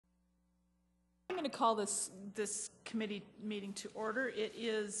going to call this committee meeting to order. It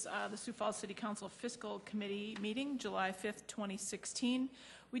is the Sioux Falls City Council Fiscal Committee meeting, July 5th, 2016.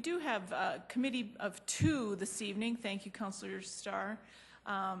 We do have a committee of two this evening. Thank you, Councilor Starr.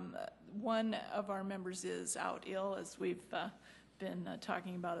 One of our members is out ill, as we've been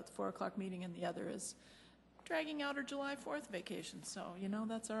talking about at the 4 o'clock meeting, and the other is dragging out her July 4th vacation, so you know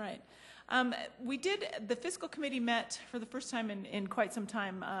that's all right. The fiscal committee met for the first time in quite some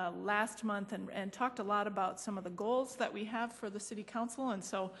time last month and talked a lot about some of the goals that we have for the city council, and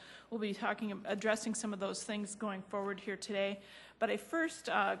so we'll be addressing some of those things going forward here today. But I first,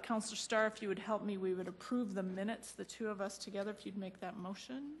 Councilor Starr, if you would help me, we would approve the minutes, the two of us together, if you'd make that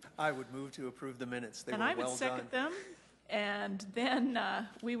motion. I would move to approve the minutes. They were well done. And I would second them. And then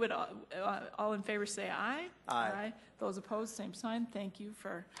we would all in favor say aye. Aye. Those opposed, same sign. Thank you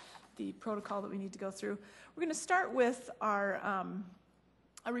for the protocol that we need to go through. We're going to start with our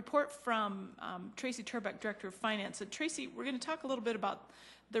a report from Tracy Turbeck, Director of Finance. And Tracy, we're going to talk a little bit about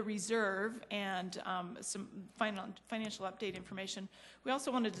the reserve and some financial update information. We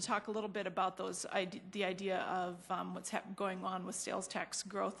also wanted to talk a little bit about the idea of what's going on with sales tax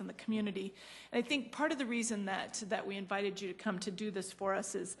growth in the community. And I think part of the reason that we invited you to come to do this for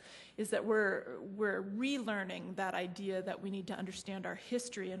us is that we're relearning that idea that we need to understand our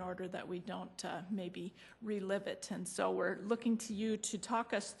history in order that we don't maybe relive it. And so we're looking to you to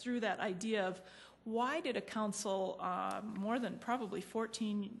talk us through that idea of why did a council, more than probably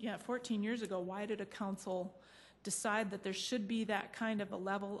 14 years ago, why did a council decide that there should be that kind of a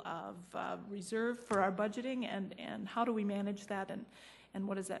level of reserve for our budgeting, and how do we manage that, and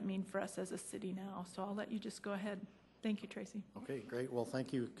what does that mean for us as a city now? So I'll let you just go ahead. Thank you, Tracy. Okay, great. Well,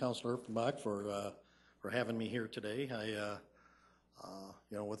 thank you, Councilor Erpenbach, for having me here today.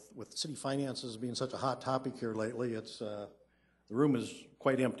 With city finances being such a hot topic here lately, the room is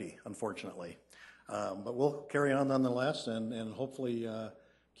quite empty, unfortunately. But we'll carry on nonetheless, and hopefully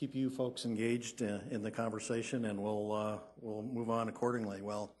keep you folks engaged in the conversation, and we'll move on accordingly.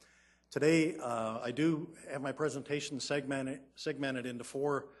 Well, today I do have my presentation segmented into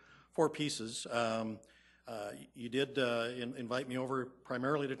four pieces. You did invite me over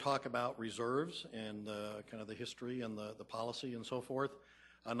primarily to talk about reserves and kind of the history and the policy and so forth.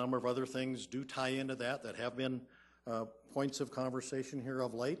 A number of other things do tie into that have been points of conversation here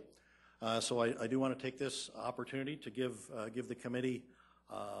of late. So I do want to take this opportunity to give the committee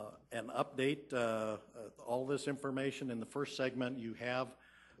an update. All this information in the first segment you have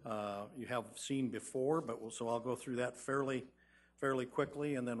seen before, so I'll go through that fairly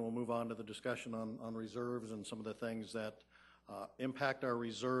quickly, and then we'll move on to the discussion on reserves and some of the things that impact our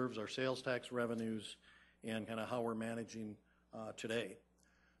reserves, our sales tax revenues, and kind of how we're managing today.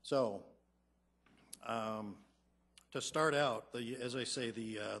 So to start out, as I say,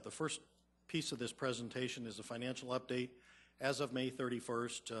 the first piece of this presentation is a financial update as of May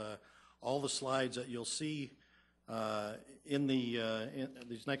 31st. All the slides that you'll see in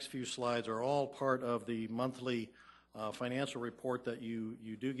these next few slides are all part of the monthly financial report that you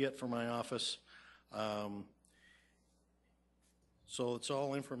do get from my office. So it's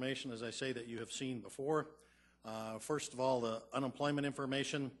all information, as I say, that you have seen before. First of all, the unemployment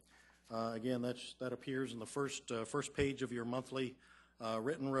information. Again, that appears in the first page of your monthly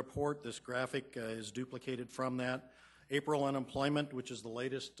written report. This graphic is duplicated from that. April unemployment, which is the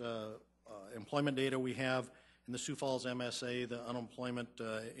latest employment data we have in the Sioux Falls MSA, the unemployment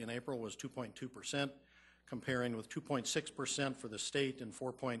in April was 2.2%, comparing with 2.6% for the state and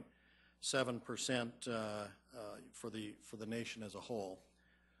 4.7% for the nation as a whole.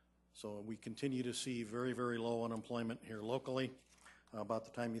 So we continue to see very, very low unemployment here locally. About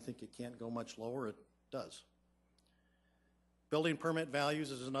the time you think it can't go much lower, it does. Building permit values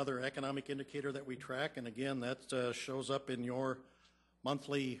is another economic indicator that we track, and again, that shows up in your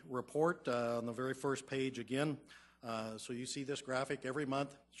monthly report on the very first page again. So you see this graphic every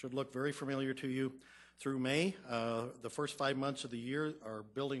month. It should look very familiar to you. Through May, the first 5 months of the year, our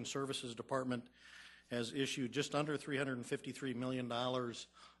Building Services Department has issued just under $353 million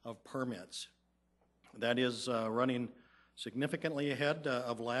of permits. That is running significantly ahead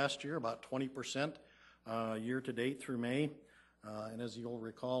of last year, about 20% year to date through May. And as you'll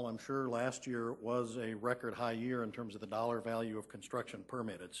recall, I'm sure last year was a record high year in terms of the dollar value of construction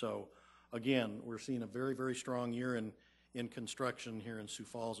permitted. So again, we're seeing a very, very strong year in construction here in Sioux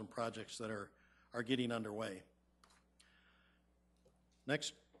Falls and projects that are getting underway.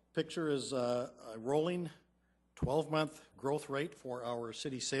 Next picture is a rolling 12-month growth rate for our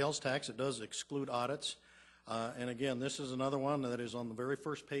city sales tax. It does exclude audits. And again, this is another one that is on the very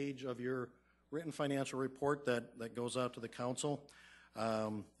first page of your written financial report that goes out to the council.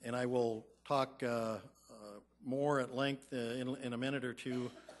 And I will talk more at length in a minute or two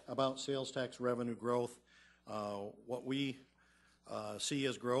about sales tax revenue growth, what we see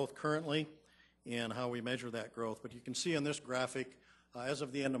as growth currently, and how we measure that growth. But you can see on this graphic, as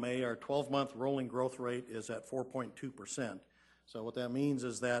of the end of May, our 12-month rolling growth rate is at 4.2%. So what that means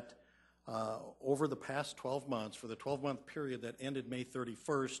is that over the past 12 months, for the 12-month period that ended May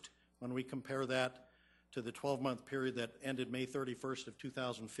 31st, when we compare that to the 12-month period that ended May 31st of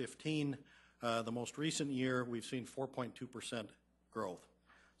 2015, the most recent year, we've seen 4.2% growth.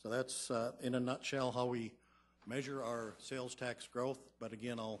 So that's, in a nutshell, how we measure our sales tax growth, but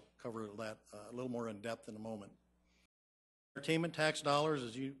again, I'll cover that a little more in depth in a moment. Entertainment tax dollars,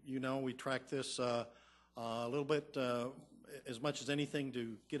 as you know, we track this a little bit as much as anything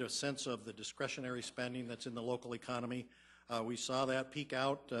to get a sense of the discretionary spending that's in the local economy. We saw that peak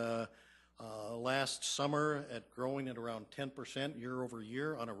out last summer at growing at around 10% year over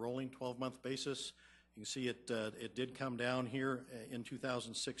year on a rolling 12-month basis. You can see it did come down here in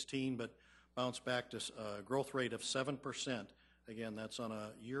 2016, but bounced back to a growth rate of 7%. Again, that's on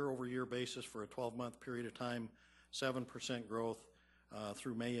a year-over-year basis for a 12-month period of time, 7% growth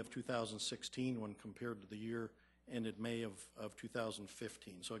through May of 2016 when compared to the year ended May of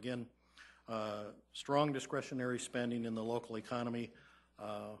 2015. So again, strong discretionary spending in the local economy,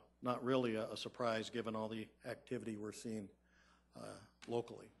 not really a surprise given all the activity we're seeing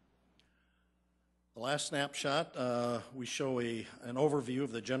locally. The last snapshot, we show an overview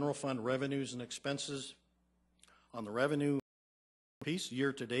of the general fund revenues and expenses. On the revenue piece,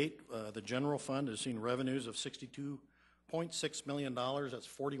 year to date, the general fund has seen revenues of $62.6 million. That's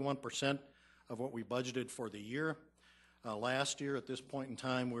 41% of what we budgeted for the year. Last year, at this point in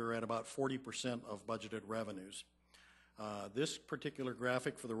time, we were at about 40% of budgeted revenues. This particular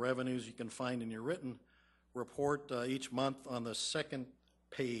graphic for the revenues you can find in your written report each month on the second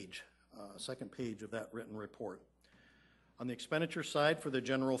page of that written report. On the expenditure side for the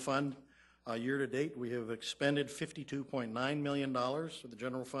general fund, year to date, we have expended $52.9 million for the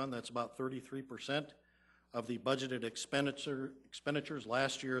general fund. That's about 33% of the budgeted expenditures.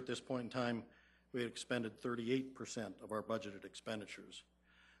 Last year at this point in time, we had expended 38% of our budgeted expenditures.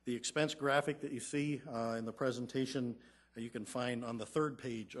 The expense graphic that you see in the presentation, you can find on the third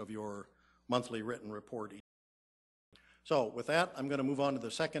page of your monthly written report. So with that, I'm going to move on to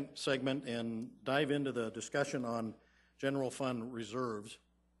the second segment and dive into the discussion on general fund reserves.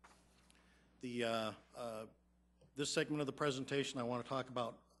 This segment of the presentation, I want to talk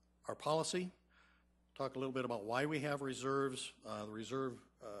about our policy, talk a little bit about why we have reserves,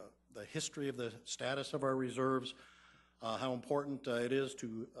 the history of the status of our reserves, how important it is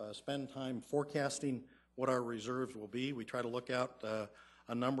to spend time forecasting what our reserves will be. We try to look out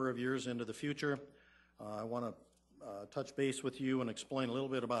a number of years into the future. I want to touch base with you and explain a little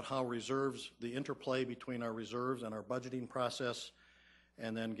bit about how reserves, the interplay between our reserves and our budgeting process,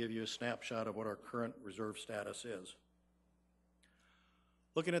 and then give you a snapshot of what our current reserve status is.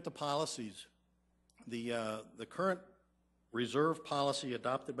 Looking at the policies, the current reserve policy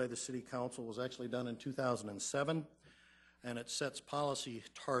adopted by the City Council was actually done in 2007, and it sets policy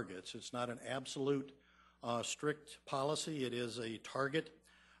targets. It's not an absolute strict policy. It is a target.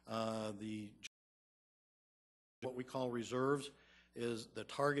 What we call reserves is the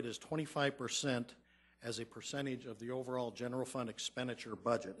target is 25% as a percentage of the overall general fund expenditure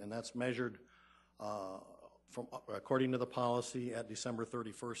budget, and that's measured according to the policy at December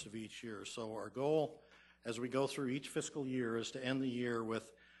 31st of each year. So our goal as we go through each fiscal year is to end the year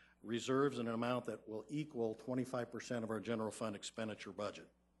with reserves in an amount that will equal 25% of our general fund expenditure budget.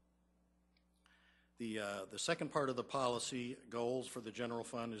 The second part of the policy goals for the general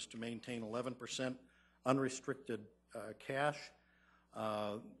fund is to maintain 11% unrestricted cash.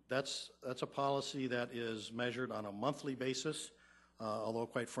 That's a policy that is measured on a monthly basis, although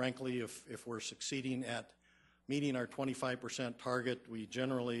quite frankly, if we're succeeding at meeting our 25% target, we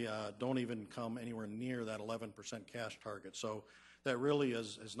generally don't even come anywhere near that 11% cash target. So that really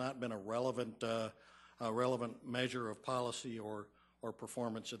has not been a relevant measure of policy or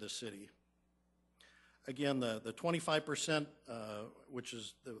performance of the city. Again, the 25%, which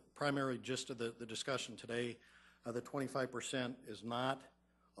is the primary gist of the discussion today, the 25% is not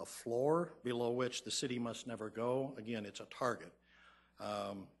a floor below which the city must never go. Again, it's a target.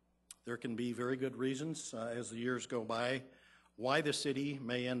 There can be very good reasons as the years go by why the city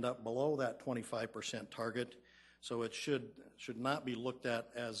may end up below that 25% target, so it should not be looked at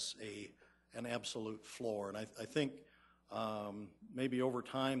as an absolute floor. And I think maybe over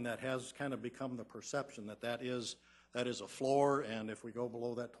time that has kind of become the perception that is a floor, and if we go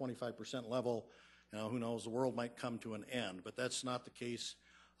below that 25% level, who knows, the world might come to an end. But that's not the case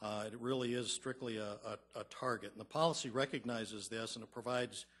It really is strictly a target. And the policy recognizes this, and it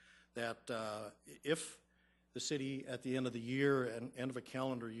provides that if the city at the end of the year and end of a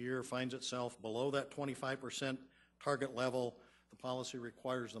calendar year finds itself below that 25% target level, the policy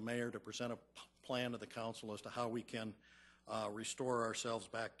requires the mayor to present a plan to the council as to how we can restore ourselves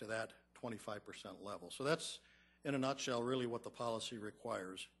back to that 25% level. So that's, in a nutshell, really what the policy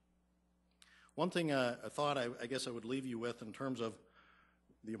requires. One thing I thought I guess I would leave you with in terms of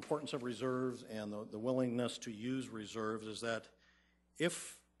the importance of reserves and the willingness to use reserves is that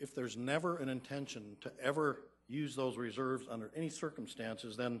if there's never an intention to ever use those reserves under any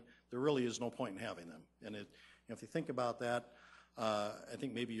circumstances, then there really is no point in having them. And if you think about that, I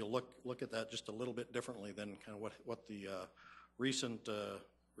think maybe you'll look at that just a little bit differently than kind of what the recent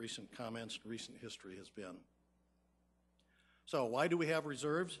comments and recent history has been. So why do we have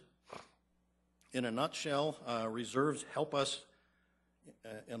reserves? In a nutshell, reserves help us,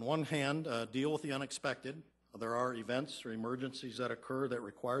 on one hand, deal with the unexpected. There are events or emergencies that occur that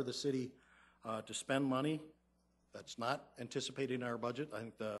require the city to spend money that's not anticipated in our budget. I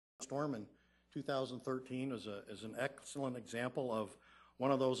think the storm in 2013 is an excellent example of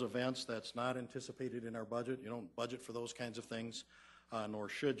one of those events that's not anticipated in our budget. You don't budget for those kinds of things, nor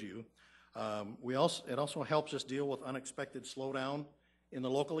should you. It also helps us deal with unexpected slowdown in the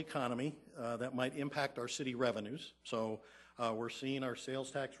local economy that might impact our city revenues. So we're seeing our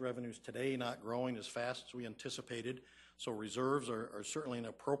sales tax revenues today not growing as fast as we anticipated. So reserves are certainly an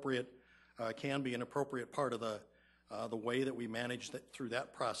appropriate, can be an appropriate part of the way that we manage through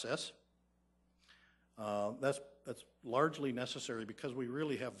that process. That's largely necessary because we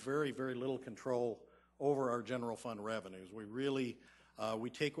really have very, very little control over our general fund revenues. We really we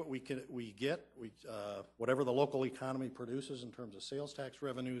take what we get, whatever the local economy produces in terms of sales tax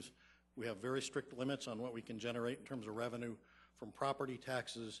revenues. We have very strict limits on what we can generate in terms of revenue from property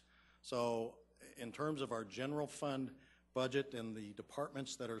taxes. So in terms of our general fund budget and the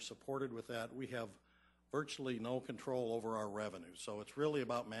departments that are supported with that, we have virtually no control over our revenue. So it's really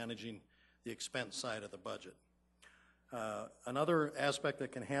about managing the expense side of the budget. Another aspect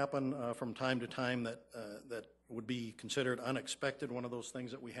that can happen from time to time that would be considered unexpected, one of those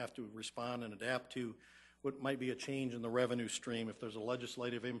things that we have to respond and adapt to, what might be a change in the revenue stream if there's a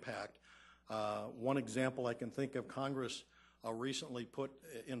legislative impact. One example I can think of, Congress recently put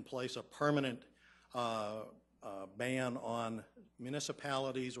in place a permanent ban on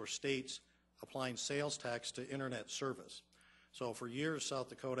municipalities or states applying sales tax to internet service. So for years, South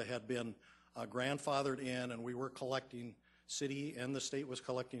Dakota had been grandfathered in, and we were collecting, city and the state was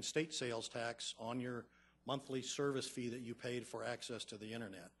collecting state sales tax on your monthly service fee that you paid for access to the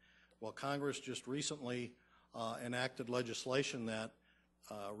internet. Well, Congress just recently enacted legislation that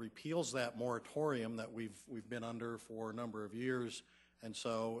repeals that moratorium that we've been under for a number of years, and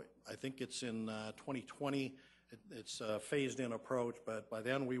so I think it's in 2020. It's a phased-in approach, but by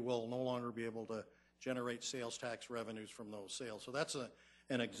then we will no longer be able to generate sales tax revenues from those sales. So that's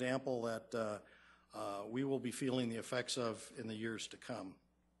an example that we will be feeling the effects of in the years to come.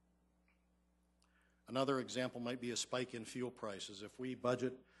 Another example might be a spike in fuel prices. If we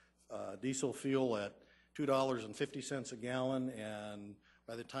budget diesel fuel at $2.50 a gallon, and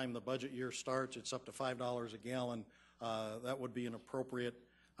by the time the budget year starts, it's up to $5 a gallon, that would be an appropriate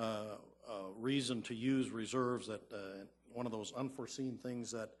reason to use reserves, that one of those unforeseen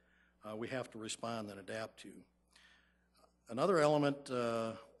things that we have to respond and adapt to. Another element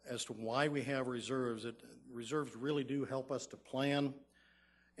as to why we have reserves, reserves really do help us to plan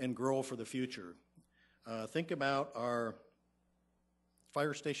and grow for the future. Think about our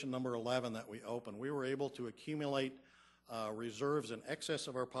fire station number 11 that we opened. We were able to accumulate reserves in excess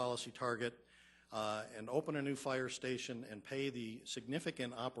of our policy target and open a new fire station and pay the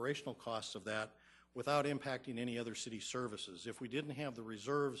significant operational costs of that without impacting any other city services. If we didn't have the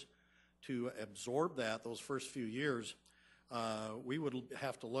reserves to absorb that those first few years, we would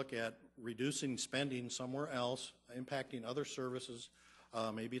have to look at reducing spending somewhere else, impacting other services.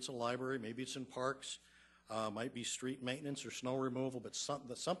 Maybe it's a library, maybe it's in parks, might be street maintenance or snow removal, but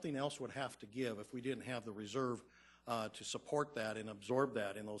something else would have to give if we didn't have the reserve to support that and absorb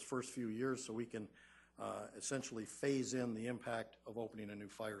that in those first few years, so we can essentially phase in the impact of opening a new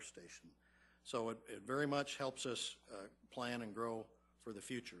fire station. So it very much helps us plan and grow for the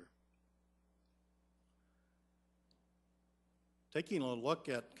future. Taking a look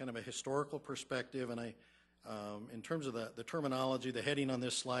at kind of a historical perspective, and in terms of the terminology, the heading on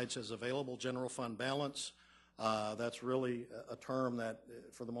this slide says available general fund balance. That's really a term that,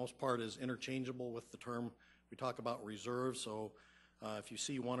 for the most part, is interchangeable with the term we talk about reserves. So if you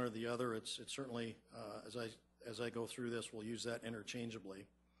see one or the other, it's certainly, as I go through this, we'll use that interchangeably.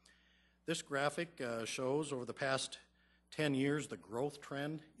 This graphic shows over the past 10 years the growth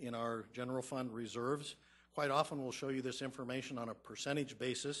trend in our general fund reserves. Quite often we'll show you this information on a percentage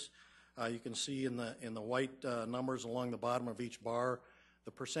basis. You can see in the white numbers along the bottom of each bar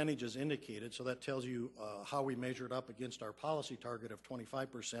the percentage is indicated, so that tells you how we measured up against our policy target of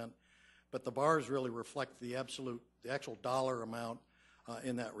 25%, but the bars really reflect the actual dollar amount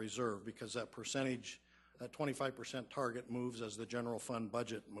in that reserve, because that percentage, that 25% target moves as the general fund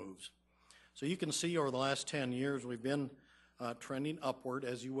budget moves. So you can see over the last 10 years we've been trending upward,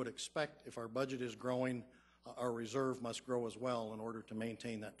 as you would expect. If our budget is growing, our reserve must grow as well in order to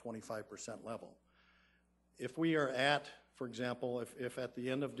maintain that 25% level. If we are at, for example, if at the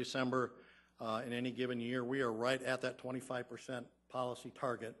end of December in any given year we are right at that 25% policy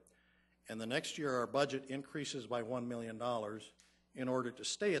target, and the next year our budget increases by $1 million, in order to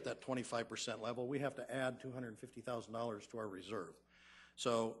stay at that 25% level, we have to add $250,000 to our reserve.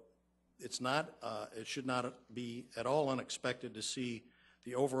 So it's not, it should not be at all unexpected to see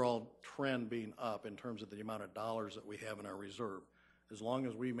the overall trend being up in terms of the amount of dollars that we have in our reserve, as long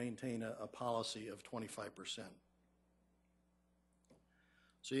as we maintain a policy of 25%.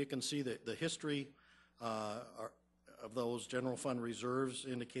 So you can see that the history of those general fund reserves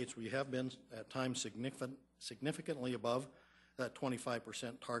indicates we have been at times significantly above that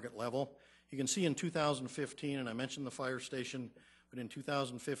 25% target level. You can see in 2015, and I mentioned the fire station, but in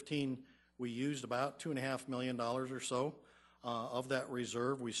 2015 we used about $2.5 million or so of that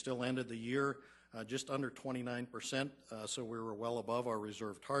reserve. We still ended the year just under 29%, so we were well above our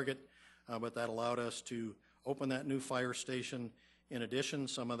reserve target, but that allowed us to open that new fire station. In addition,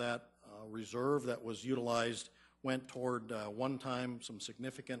 some of that reserve that was utilized went toward one-time, some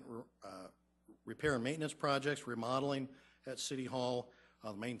significant repair and maintenance projects, remodeling at City Hall.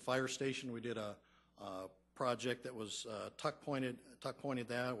 The main fire station, we did a project that was tuck-pointed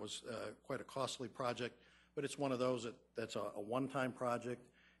that. It was quite a costly project, but it's one of those that's a one-time project,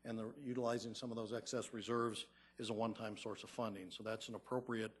 and utilizing some of those excess reserves is a one-time source of funding. So that's an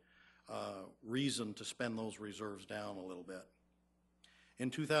appropriate reason to spend those reserves down a little bit. In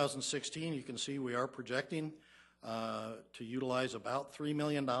 2016, you can see we are projecting to utilize about $3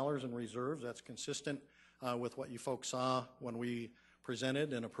 million in reserves. That's consistent with what you folks saw when we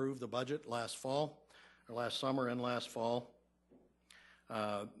presented and approved the budget last fall, or last summer and last fall.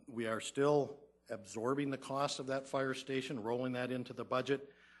 We are still absorbing the cost of that fire station, rolling that into the budget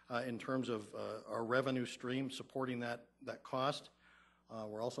in terms of our revenue stream supporting that cost.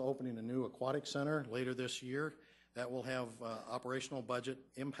 We're also opening a new aquatic center later this year. That will have operational budget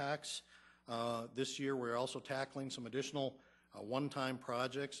impacts. This year we're also tackling some additional one-time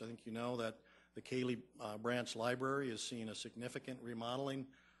projects. I think you know that the Cayley Branch Library is seeing a significant remodeling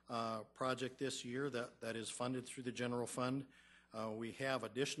project this year that is funded through the general fund. We have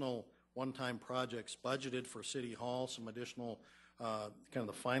additional one-time projects budgeted for City Hall, some additional kind of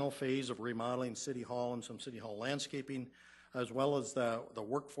the final phase of remodeling City Hall and some City Hall landscaping, as well as the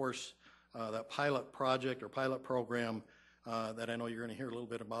workforce, that pilot project or pilot program that I know you're going to hear a little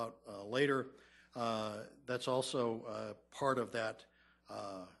bit about later. That's also part of that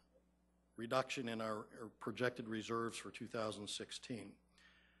reduction in our projected reserves for 2016.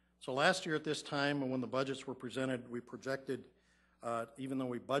 So last year at this time, when the budgets were presented, we projected, even though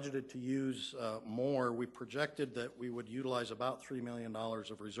we budgeted to use more, we projected that we would utilize about $3 million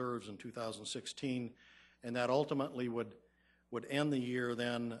of reserves in 2016, and that ultimately would end the year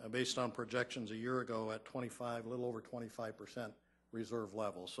then, based on projections a year ago, at a little over 25% reserve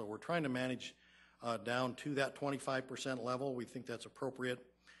level. So we're trying to manage down to that 25% level. We think that's appropriate,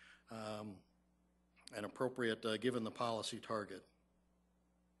 and appropriate given the policy target.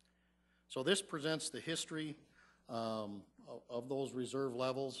 So this presents the history of those reserve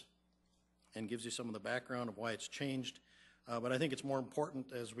levels and gives you some of the background of why it's changed. But I think it's more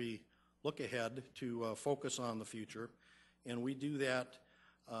important as we look ahead to focus on the future. And we do that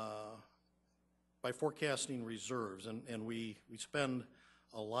by forecasting reserves, and we spend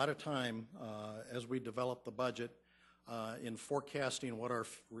a lot of time as we develop the budget in forecasting what our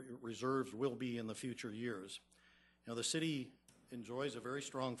reserves will be in the future years. You know, the city enjoys a very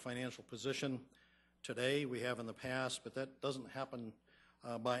strong financial position today. We have in the past, but that doesn't happen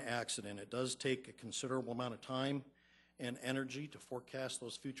by accident. It does take a considerable amount of time and energy to forecast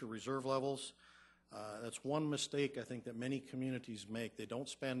those future reserve levels. That's one mistake I think that many communities make. They don't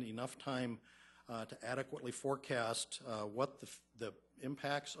spend enough time to adequately forecast what the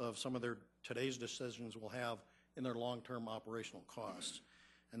impacts of some of their today's decisions will have in their long-term operational costs.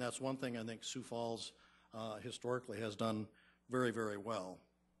 And that's one thing I think Sioux Falls historically has done very, very well.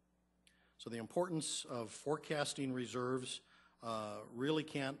 So the importance of forecasting reserves really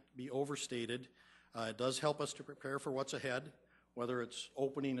can't be overstated. It does help us to prepare for what's ahead, whether it's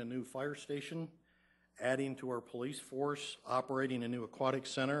opening a new fire station, adding to our police force, operating a new aquatic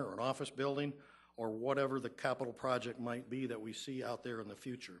center or an office building, or whatever the capital project might be that we see out there in the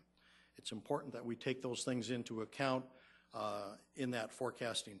future. It's important that we take those things into account in that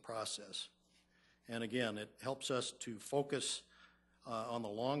forecasting process. And again, it helps us to focus on the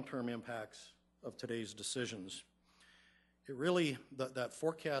long-term impacts of today's decisions. It really, that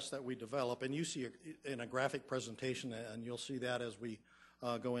forecast that we develop, and you see it in a graphic presentation, and you'll see that as we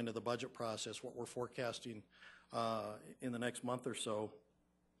go into the budget process, what we're forecasting in the next month or so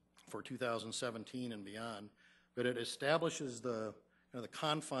for 2017 and beyond. But it establishes the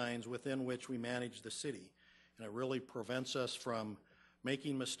confines within which we manage the city. And it really prevents us from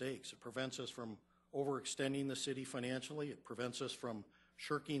making mistakes. It prevents us from overextending the city financially. It prevents us from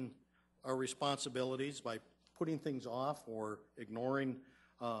shirking our responsibilities by putting things off or ignoring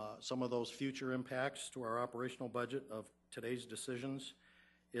some of those future impacts to our operational budget of today's decisions.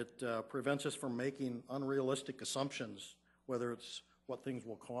 It prevents us from making unrealistic assumptions, whether it's what things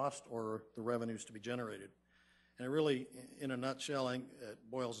will cost or the revenues to be generated. And it really, in a nutshell, it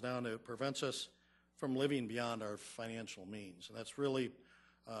boils down to it prevents us from living beyond our financial means. And that's really,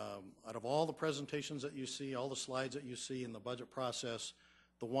 out of all the presentations that you see, all the slides that you see in the budget process,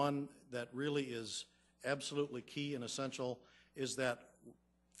 the one that really is absolutely key and essential is that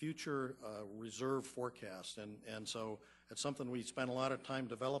future reserve forecast. And so it's something we spend a lot of time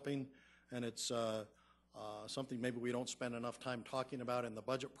developing, and it's something maybe we don't spend enough time talking about in the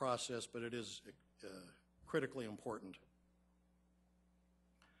budget process, but it is critically important.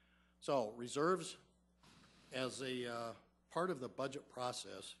 So reserves, as a part of the budget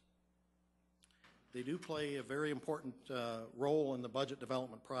process, they do play a very important role in the budget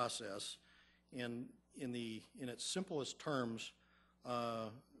development process. In its simplest terms,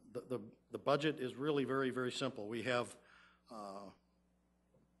 the budget is really very, very simple. We have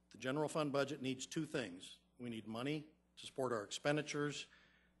the general fund budget needs two things. We need money to support our expenditures,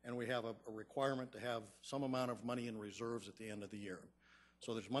 and we have a requirement to have some amount of money in reserves at the end of the year.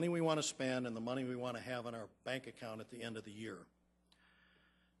 So there's money we want to spend and the money we want to have in our bank account at the end of the year.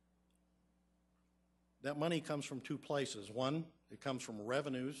 That money comes from two places. One, it comes from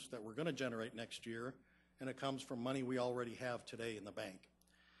revenues that we're going to generate next year, and it comes from money we already have today in the bank.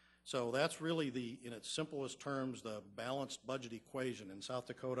 So that's really in its simplest terms, the balanced budget equation. In South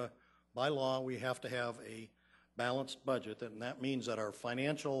Dakota, by law, we have to have a balanced budget, and that means that our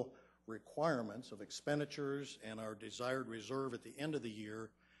financial requirements of expenditures and our desired reserve at the end of the year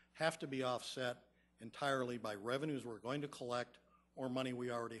have to be offset entirely by revenues we're going to collect or money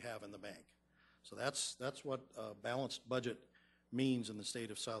we already have in the bank. So that's what a balanced budget means in the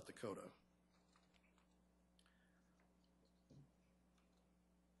state of South Dakota.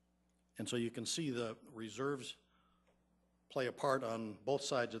 And so you can see the reserves play a part on both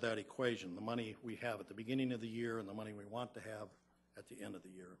sides of that equation, the money we have at the beginning of the year and the money we want to have at the end of the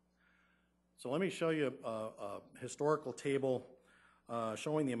year. So let me show you a historical table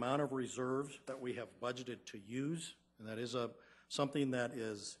showing the amount of reserves that we have budgeted to use, and that is something that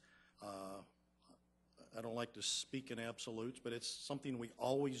is, I don't like to speak in absolutes, but it's something we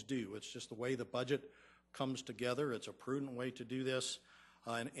always do. It's just the way the budget comes together. It's a prudent way to do this.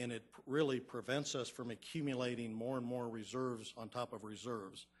 And it really prevents us from accumulating more and more reserves on top of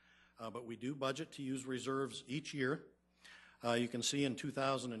reserves. But we do budget to use reserves each year. You can see in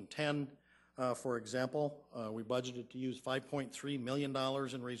 2010, for example, we budgeted to use $5.3 million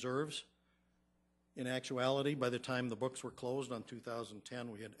in reserves. In actuality, by the time the books were closed on 2010,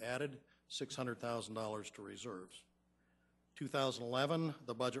 we had added $600,000 to reserves. 2011,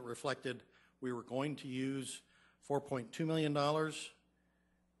 the budget reflected we were going to use $4.2 million.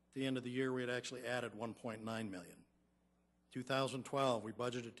 At the end of the year, we had actually added $1.9 million. 2012, we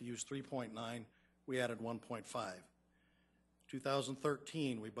budgeted to use $3.9, we added $1.5.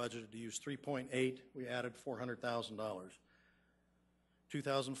 2013, we budgeted to use $3.8, we added $400,000.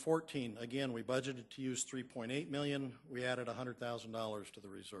 2014, again, we budgeted to use $3.8 million, we added $100,000 to the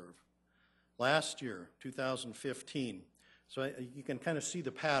reserve. Last year, 2015, so you can kind of see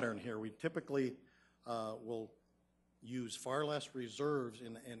the pattern here. We typically will use far less reserves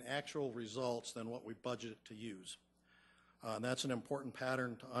in actual results than what we budget to use. And that's an important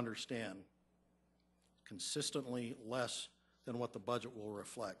pattern to understand. Consistently less than what the budget will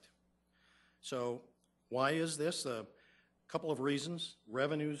reflect. So why is this? A couple of reasons.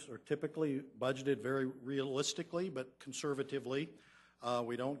 Revenues are typically budgeted very realistically but conservatively.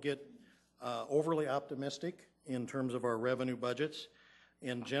 We don't get overly optimistic in terms of our revenue budgets,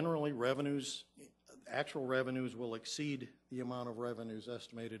 and generally revenues, actual revenues will exceed the amount of revenues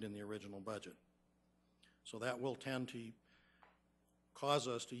estimated in the original budget. So that will tend to cause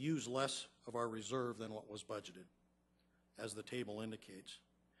us to use less of our reserve than what was budgeted, as the table indicates.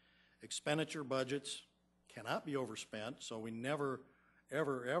 Expenditure budgets cannot be overspent, so we never,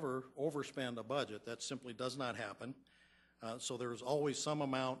 ever overspend a budget. That simply does not happen. So there's always some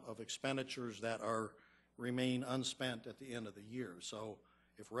amount of expenditures that remain unspent at the end of the year. So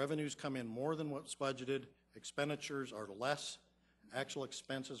if revenues come in more than what's budgeted, expenditures are less, actual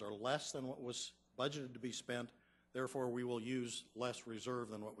expenses are less than what was budgeted to be spent, therefore we will use less reserve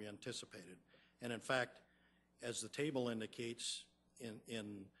than what we anticipated. And in fact, as the table indicates,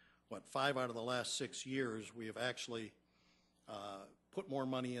 in 5 out of the last 6 years, we have actually put more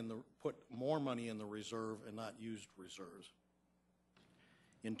money in the reserve and not used reserves.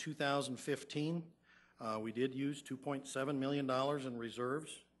 In 2015, we did use $2.7 million in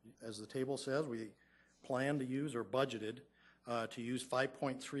reserves. As the table says, we planned to use, or budgeted to use,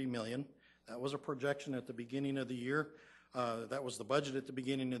 $5.3 million. That was a projection at the beginning of the year. That was the budget at the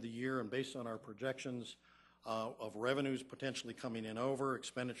beginning of the year, and based on our projections of revenues potentially coming in over,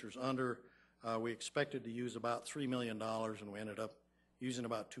 expenditures under, we expected to use about $3 million, and we ended up using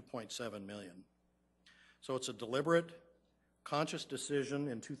about $2.7 million. So it's a deliberate, conscious decision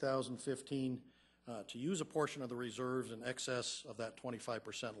in 2015 to use a portion of the reserves in excess of that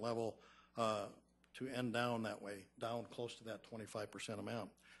 25% level to end down that way, down close to that 25% amount.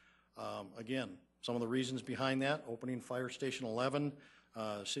 Again, some of the reasons behind that: opening Fire Station 11,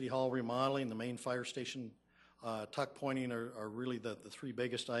 City Hall remodeling, the main fire station tuck pointing are really the 3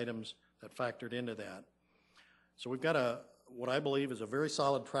 biggest items that factored into that. So we've got what I believe is a very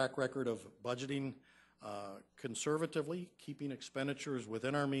solid track record of budgeting conservatively, keeping expenditures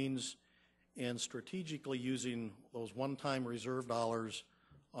within our means, and strategically using those one-time reserve dollars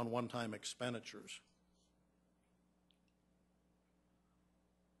on one-time expenditures.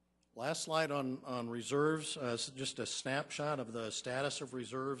 Last slide on reserves, just a snapshot of the status of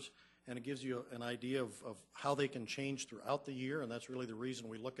reserves, and it gives you an idea of how they can change throughout the year, and that's really the reason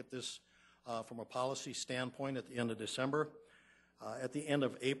we look at this from a policy standpoint at the end of December. At the end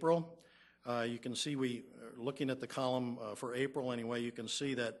of April, you can see looking at the column for April anyway, you can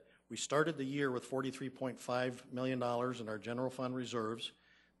see that we started the year with $43.5 million in our general fund reserves.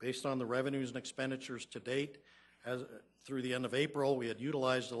 Based on the revenues and expenditures to date, through the end of April, we had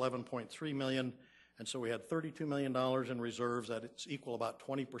utilized $11.3 million, and so we had $32 million in reserves. That's equal about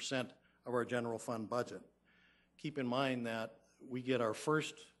 20% of our general fund budget. Keep in mind that we get our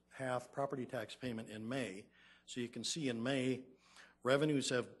first half property tax payment in May, so you can see in May, revenues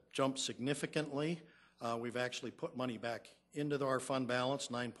have jumped significantly. We've actually put money back into our fund balance,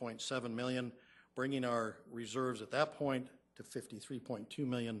 $9.7 million, bringing our reserves at that point to $53.2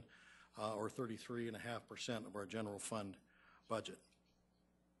 million, or 33.5% of our general fund budget.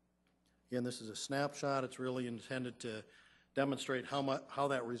 Again, this is a snapshot. It's really intended to demonstrate how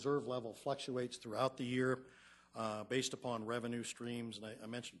that reserve level fluctuates throughout the year based upon revenue streams. And I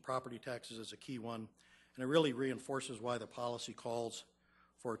mentioned property taxes as a key one, and it really reinforces why the policy calls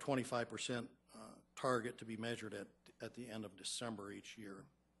for a 25% target to be measured at the end of December each year.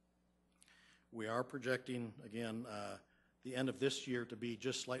 We are projecting, again, the end of this year to be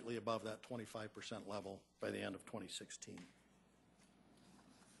just slightly above that 25% level by the end of 2016.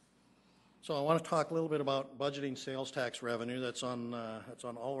 So I want to talk a little bit about budgeting sales tax revenue. That's on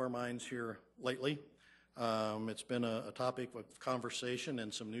all of our minds here lately. It's been a topic of conversation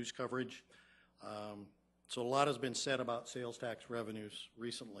and some news coverage. So a lot has been said about sales tax revenues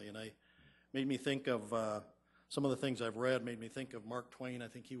recently, and it made me think of some of the things I've read. Made me think of Mark Twain. I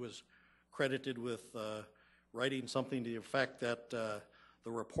think he was credited with writing something to the effect that the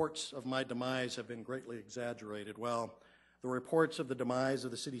reports of my demise have been greatly exaggerated. Well, the reports of the demise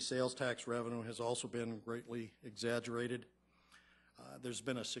of the city sales tax revenue has also been greatly exaggerated. There's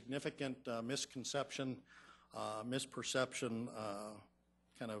been a significant misconception, misperception,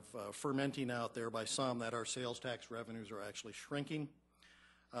 kind of fermenting out there by some that our sales tax revenues are actually shrinking.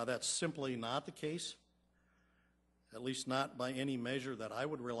 That's simply not the case, at least not by any measure that I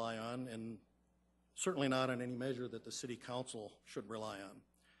would rely on, and certainly not on any measure that the City Council should rely on.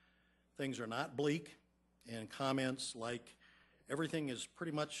 Things are not bleak, and comments like everything is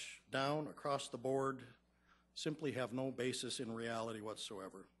pretty much down across the board simply have no basis in reality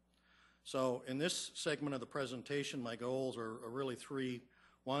whatsoever. So in this segment of the presentation, my goals are really 3.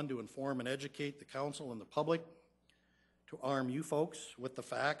 1, to inform and educate the council and the public, to arm you folks with the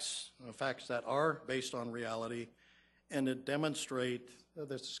facts that are based on reality, and to demonstrate that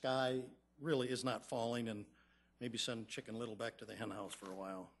the sky really is not falling, and maybe send Chicken Little back to the hen house for a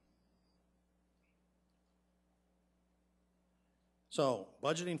while. So,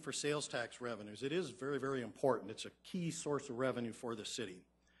 budgeting for sales tax revenues, it is very, very important. It's a key source of revenue for the city.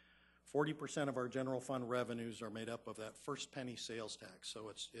 40% of our general fund revenues are made up of that first penny sales tax, so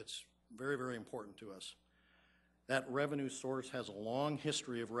it's very, very important to us. That revenue source has a long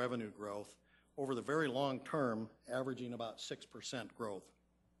history of revenue growth over the very long term, averaging about 6% growth.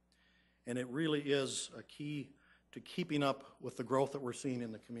 And it really is a key to keeping up with the growth that we're seeing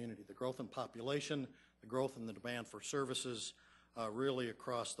in the community, the growth in population, the growth in the demand for services, really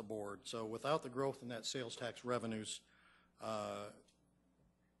across the board. So without the growth in that sales tax revenues,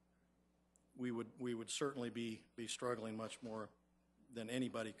 we would certainly be struggling much more than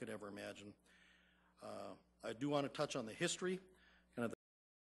anybody could ever imagine. I do want to touch on the history, kind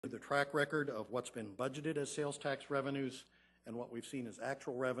of the track record of what's been budgeted as sales tax revenues and what we've seen as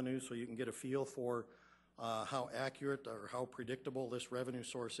actual revenues, so you can get a feel for how accurate or how predictable this revenue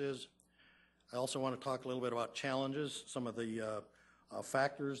source is. I also want to talk a little bit about challenges, some of the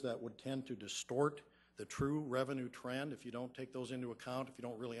factors that would tend to distort the true revenue trend. If you don't take those into account, if you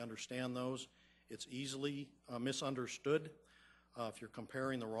don't really understand those, it's easily misunderstood if you're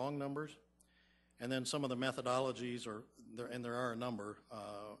comparing the wrong numbers. And then some of the methodologies, and there are a number,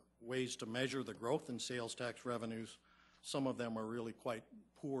 ways to measure the growth in sales tax revenues. Some of them are really quite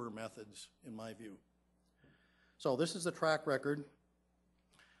poor methods in my view. So this is the track record.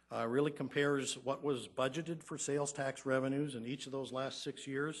 Really compares what was budgeted for sales tax revenues in each of those last 6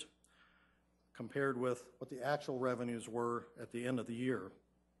 years compared with what the actual revenues were at the end of the year.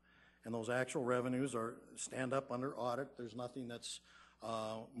 And those actual revenues stand up under audit. There's nothing that's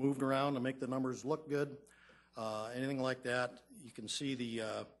moved around to make the numbers look good, anything like that. You can see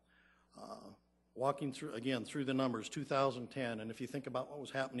the walking through, again, through the numbers, 2010, and if you think about what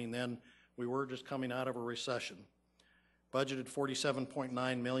was happening then, we were just coming out of a recession. Budgeted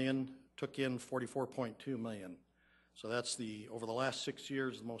 $47.9 million, took in $44.2 million. So that's over the last 6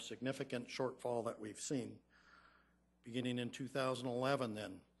 years, the most significant shortfall that we've seen. Beginning in 2011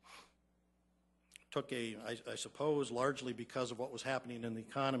 then, took I suppose, largely because of what was happening in the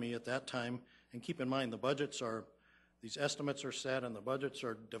economy at that time, and keep in mind these estimates are set and the budgets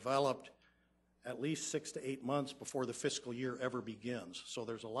are developed at least 6 to 8 months before the fiscal year ever begins. So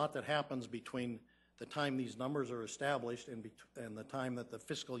there's a lot that happens between the time these numbers are established and the time that the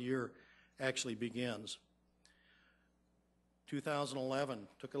fiscal year actually begins. 2011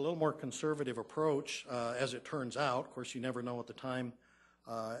 took a little more conservative approach, as it turns out. Of course, you never know at the time.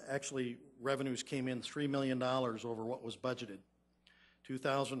 Actually, revenues came in $3 million over what was budgeted.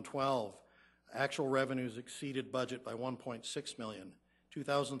 2012, actual revenues exceeded budget by $1.6 million.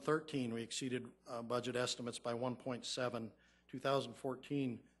 2013, we exceeded budget estimates by 1.7.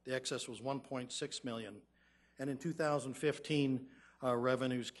 2014, the excess was 1.6 million. And in 2015,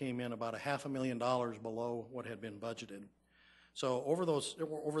 revenues came in about $500,000 below what had been budgeted. So over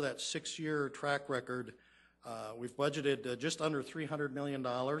that 6-year track record, we've budgeted just under $300 million.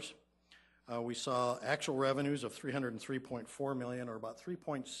 We saw actual revenues of $303.4 million, or about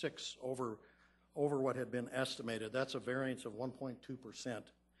 3.6 over what had been estimated. That's a variance of 1.2%.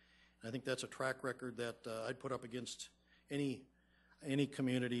 I think that's a track record that I'd put up against any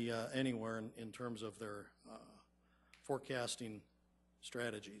community anywhere in terms of their forecasting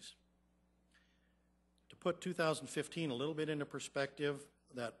strategies. To put 2015 a little bit into perspective,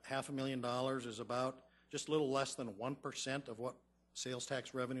 that $500,000 is about just a little less than 1% of what sales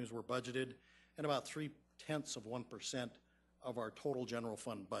tax revenues were budgeted, and about 0.3% of our total general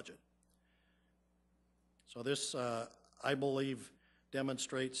fund budget. So this, I believe,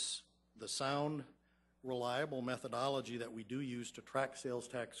 demonstrates the sound, reliable methodology that we do use to track sales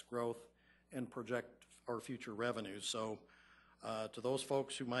tax growth and project our future revenues. So to those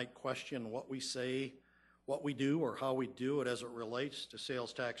folks who might question what we say, what we do, or how we do it as it relates to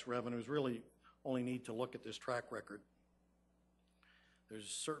sales tax revenues, really only need to look at this track record. There's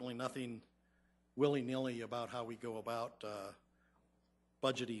certainly nothing willy-nilly about how we go about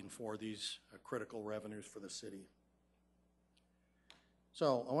budgeting for these critical revenues for the city.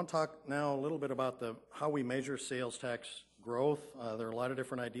 So I want to talk now a little bit about how we measure sales tax growth. There are a lot of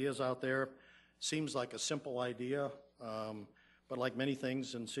different ideas out there. Seems like a simple idea, but like many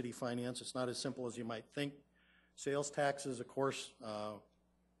things in city finance, it's not as simple as you might think. Sales taxes, of course,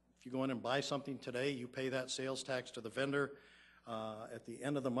 if you go in and buy something today, you pay that sales tax to the vendor. At the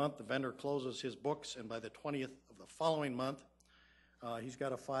end of the month, the vendor closes his books, and by the 20th of the following month, he's got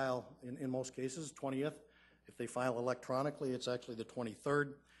to file, in most cases, 20th. If they file electronically, it's actually the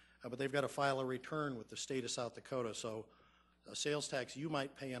 23rd, but they've got to file a return with the state of South Dakota. So a sales tax you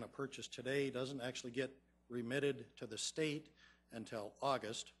might pay on a purchase today doesn't actually get remitted to the state until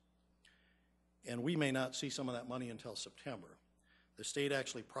August, and we may not see some of that money until September. The state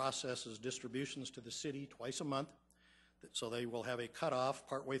actually processes distributions to the city twice a month, so they will have a cutoff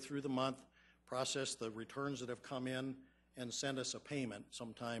partway through the month, process the returns that have come in, and send us a payment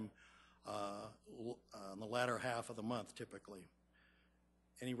sometime in the latter half of the month, typically.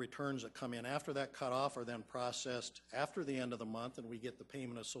 Any returns that come in after that cutoff are then processed after the end of the month, and we get the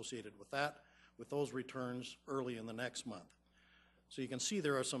payment associated with that, with those returns early in the next month. So you can see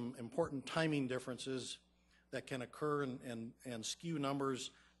there are some important timing differences that can occur and skew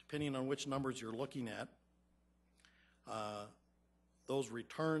numbers depending on which numbers you're looking at. Those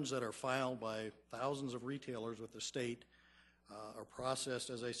returns that are filed by thousands of retailers with the state are processed,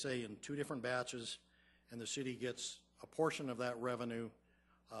 as I say, in 2 different batches, and the city gets a portion of that revenue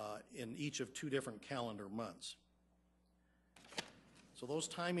in each of 2 different calendar months. So those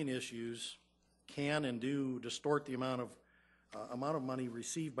timing issues can and do distort the amount of money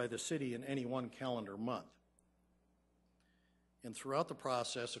received by the city in any one calendar month. And throughout the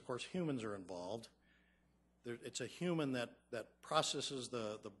process, of course, humans are involved. It's a human that processes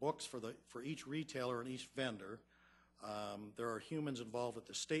the books for each retailer and each vendor. There are humans involved at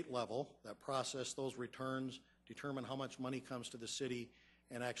the state level that process those returns, determine how much money comes to the city,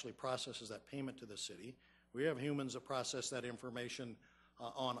 and actually processes that payment to the city. We have humans that process that information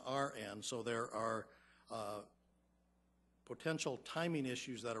on our end, so there are potential timing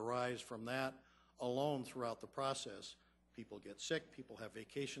issues that arise from that alone throughout the process. People get sick, people have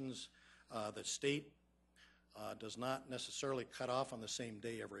vacations. The state does not necessarily cut off on the same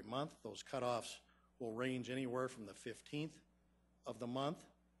day every month. Those cutoffs will range anywhere from the 15th of the month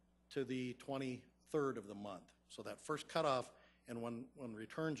to the 23rd of the month. So that first cutoff, and when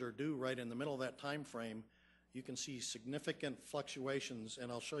returns are due right in the middle of that time frame, you can see significant fluctuations,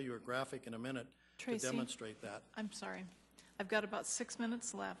 and I'll show you a graphic in a minute to demonstrate that. I'm sorry. I've got about 6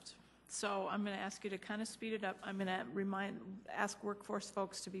 minutes left, so I'm going to ask you to kind of speed it up. I'm going to ask workforce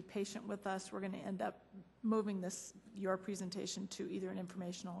folks to be patient with us. We're going to end up moving your presentation to either an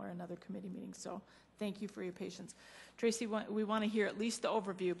informational or another committee meeting, so thank you for your patience. Tracy, we want to hear at least the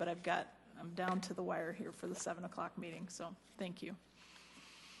overview, but I'm down to the wire here for the 7 o'clock meeting, so thank you.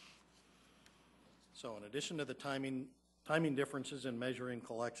 So in addition to the timing differences in measuring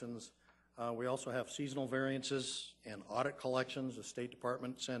collections, we also have seasonal variances and audit collections. The State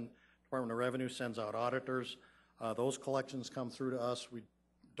Department of Revenue sends out auditors. Those collections come through to us. We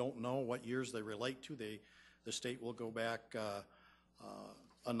don't know what years they relate to. The state will go back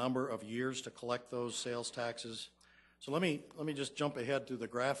a number of years to collect those sales taxes. So let me just jump ahead to the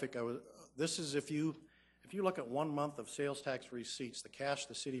graphic. This is if you look at 1 month of sales tax receipts, the cash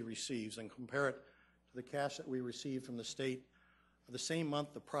the city receives, and compare it to the cash that we received from the state the same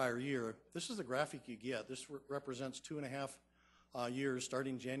month the prior year, this is the graphic you get. This represents 2.5 years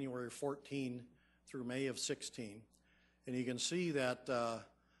starting January 14 through May of 16. And you can see that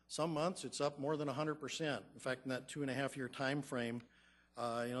some months it's up more than 100%. In fact, in that 2.5-year time frame,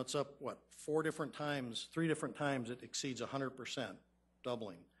 it's up, 3 different times it exceeds 100%,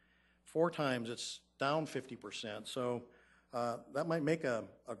 doubling. 4 times it's down 50%. So that might make a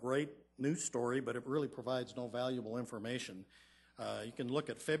great news story, but it really provides no valuable information. You can look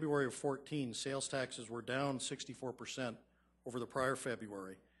at February of 14, sales taxes were down 64% over the prior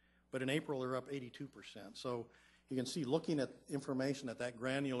February, but in April they're up 82%. So you can see looking at information at that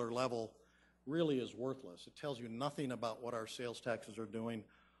granular level really is worthless. It tells you nothing about what our sales taxes are doing,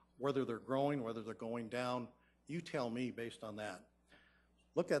 whether they're growing, whether they're going down. You tell me based on that.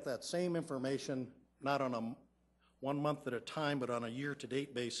 Look at that same information, not on a 1 month at a time, but on a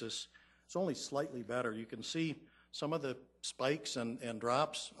year-to-date basis. It's only slightly better. You can see some of the spikes and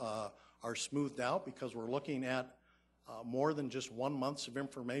drops are smoothed out because we're looking at more than just 1 month of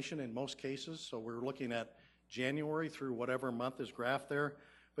information in most cases. So we're looking at January through whatever month is graphed there.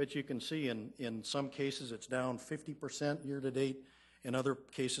 But you can see in some cases it's down 50% year-to-date. In other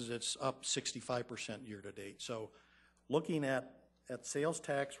cases it's up 65% year-to-date. So looking at sales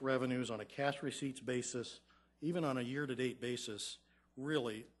tax revenues on a cash receipts basis, even on a year-to-date basis,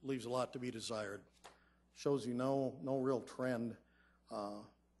 really leaves a lot to be desired. Shows you no real trend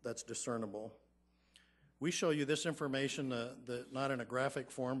that's discernible. We show you this information not in a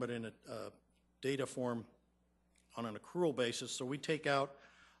graphic form, but in a data form on an accrual basis. So we take out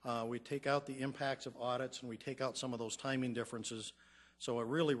the impacts of audits and we take out some of those timing differences. So it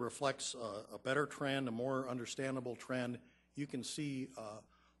really reflects a better trend, a more understandable trend. You can see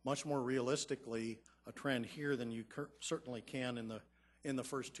much more realistically a trend here than you certainly can in the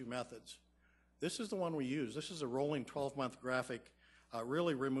first 2 methods. This is the one we use. This is a rolling 12-month graphic.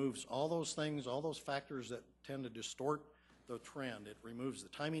 Really removes all those things, all those factors that tend to distort the trend. It removes the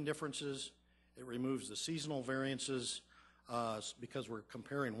timing differences. It removes the seasonal variances. because we're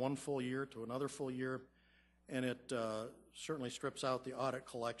comparing one full year to another full year, and it certainly strips out the audit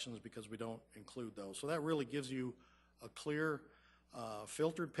collections because we don't include those. So that really gives you a clear,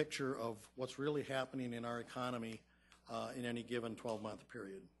 filtered picture of what's really happening in our economy in any given 12-month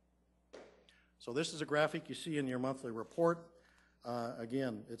period. So this is a graphic you see in your monthly report.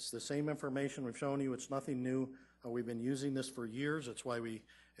 Again, it's the same information we've shown you. It's nothing new. We've been using this for years. That's why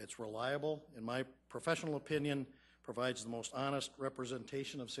it's reliable. In my professional opinion, provides the most honest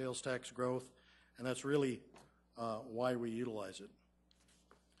representation of sales tax growth, and that's really why we utilize it.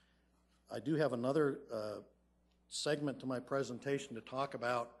 I do have another segment to my presentation to talk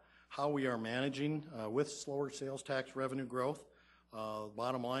about how we are managing with slower sales tax revenue growth.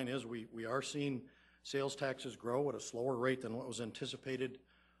 Bottom line is we are seeing sales taxes grow at a slower rate than what was anticipated.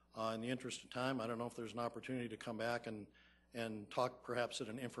 In the interest of time, I don't know if there's an opportunity to come back and talk perhaps at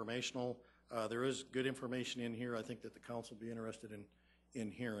an informational. There is good information in here I think that the council will be interested in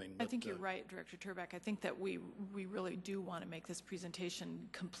hearing. I think you're right, Director Turbeck. I think that we really do want to make this presentation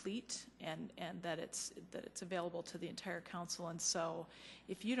complete and that it's available to the entire council. And so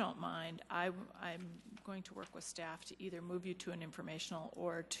if you don't mind, I'm going to work with staff to either move you to an informational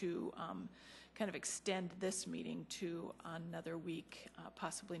or to kind of extend this meeting to another week,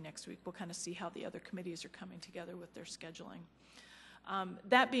 possibly next week. We'll kind of see how the other committees are coming together with their scheduling.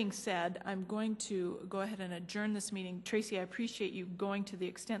 That being said, I'm going to go ahead and adjourn this meeting. Tracy, I appreciate you going to the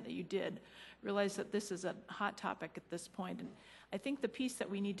extent that you did. Realize that this is a hot topic at this point. And I think the piece that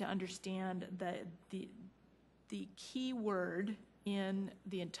we need to understand, that the key word in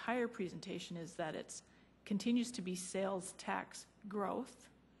the entire presentation is that it continues to be sales tax growth,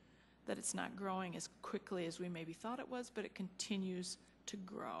 that it's not growing as quickly as we maybe thought it was, but it continues to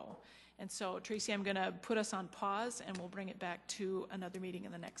grow. And so, Tracy, I'm going to put us on pause, and we'll bring it back to another meeting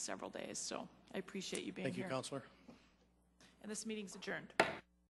in the next several days. So I appreciate you being here. Thank you, Councilor. And this meeting's adjourned.